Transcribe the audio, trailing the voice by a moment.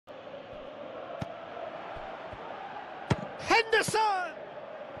Henderson!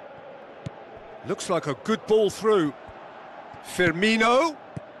 Looks like a good ball through. Firmino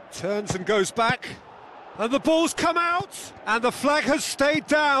turns and goes back. And the ball's come out. And the flag has stayed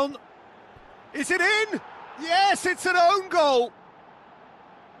down. Is it in? Yes, it's an own goal.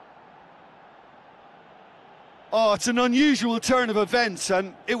 Oh, it's an unusual turn of events,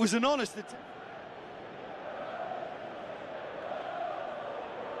 and it was an honest attempt.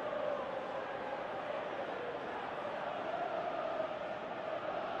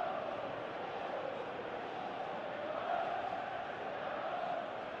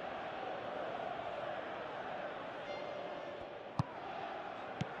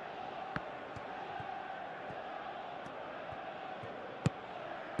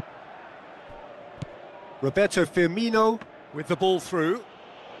 Roberto Firmino with the ball through.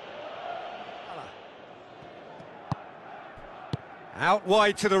 Out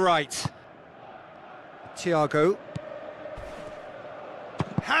wide to the right. Thiago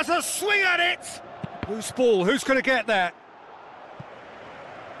has a swing at it. Loose ball, who's going to get that?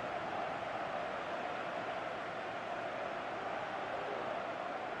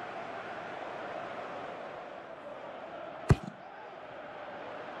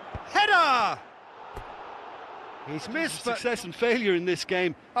 Header! He's missed, but Success and failure in this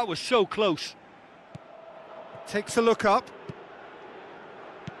game. That was so close. Takes a look up.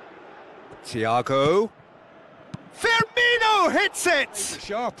 Thiago. Firmino hits it!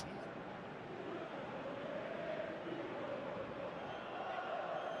 Sharp.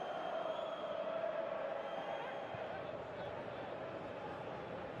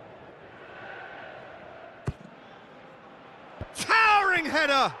 Towering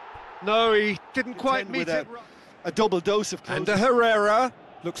header! No, he didn't quite meet it. A double dose of close. And Herrera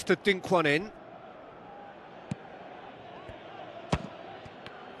looks to dink one in.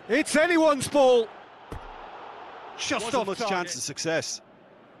 It's anyone's ball. Just Wasn't off much target. chance of success.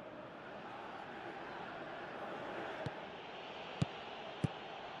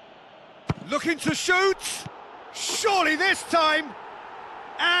 Looking to shoot. Surely this time.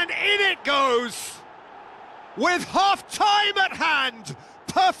 And in it goes. With half-time at hand.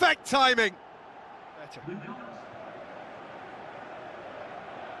 Perfect timing. Better.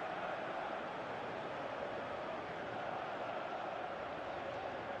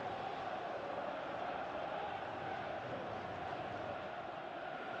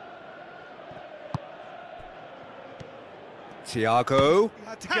 Thiago He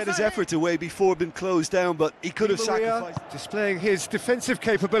had to get his effort away before being closed down, but he could have sacrificed. Displaying his defensive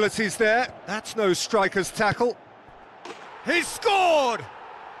capabilities there. That's no striker's tackle. He's scored!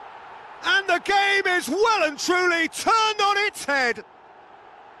 And the game is well and truly turned on its head.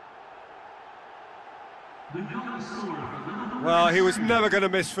 Well, he was never going to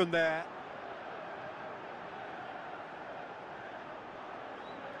miss from there.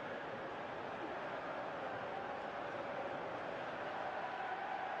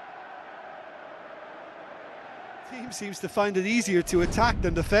 Team seems to find it easier to attack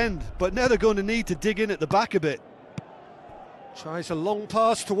than defend, but now they're going to need to dig in at the back a bit. Tries a long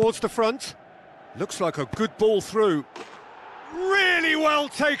pass towards the front. Looks like a good ball through. Really well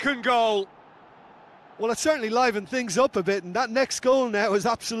taken goal. Well, it certainly livened things up a bit, and that next goal now is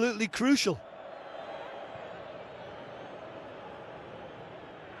absolutely crucial.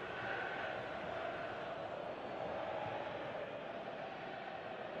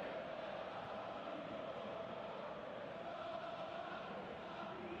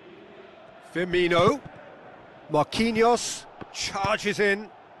 Firmino. Marquinhos charges in.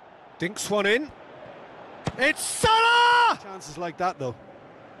 Dinks one in. It's Salah! Chances like that, though.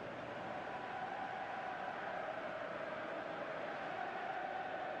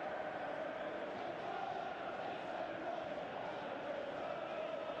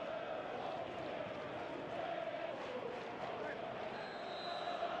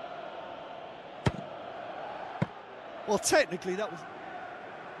 Well, technically that was...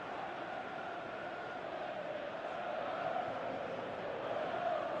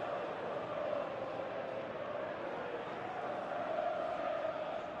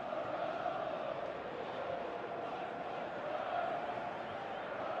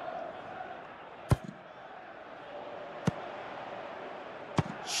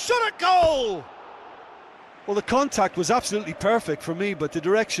 Shot at goal! Well, the contact was absolutely perfect for me, but the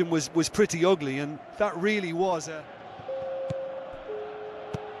direction was pretty ugly, and that really was a...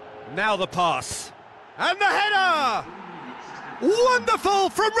 Now the pass. And the header! Wonderful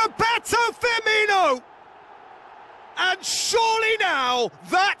from Roberto Firmino! And surely now,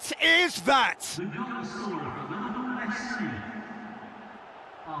 that is that!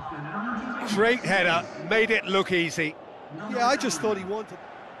 Great header, made it look easy. Yeah, I just thought he wanted.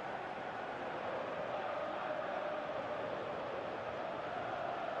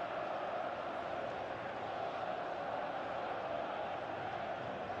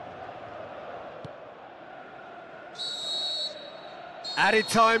 Added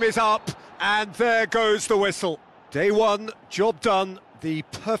time is up, and there goes the whistle. Day one, job done, the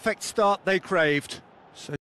perfect start they craved. So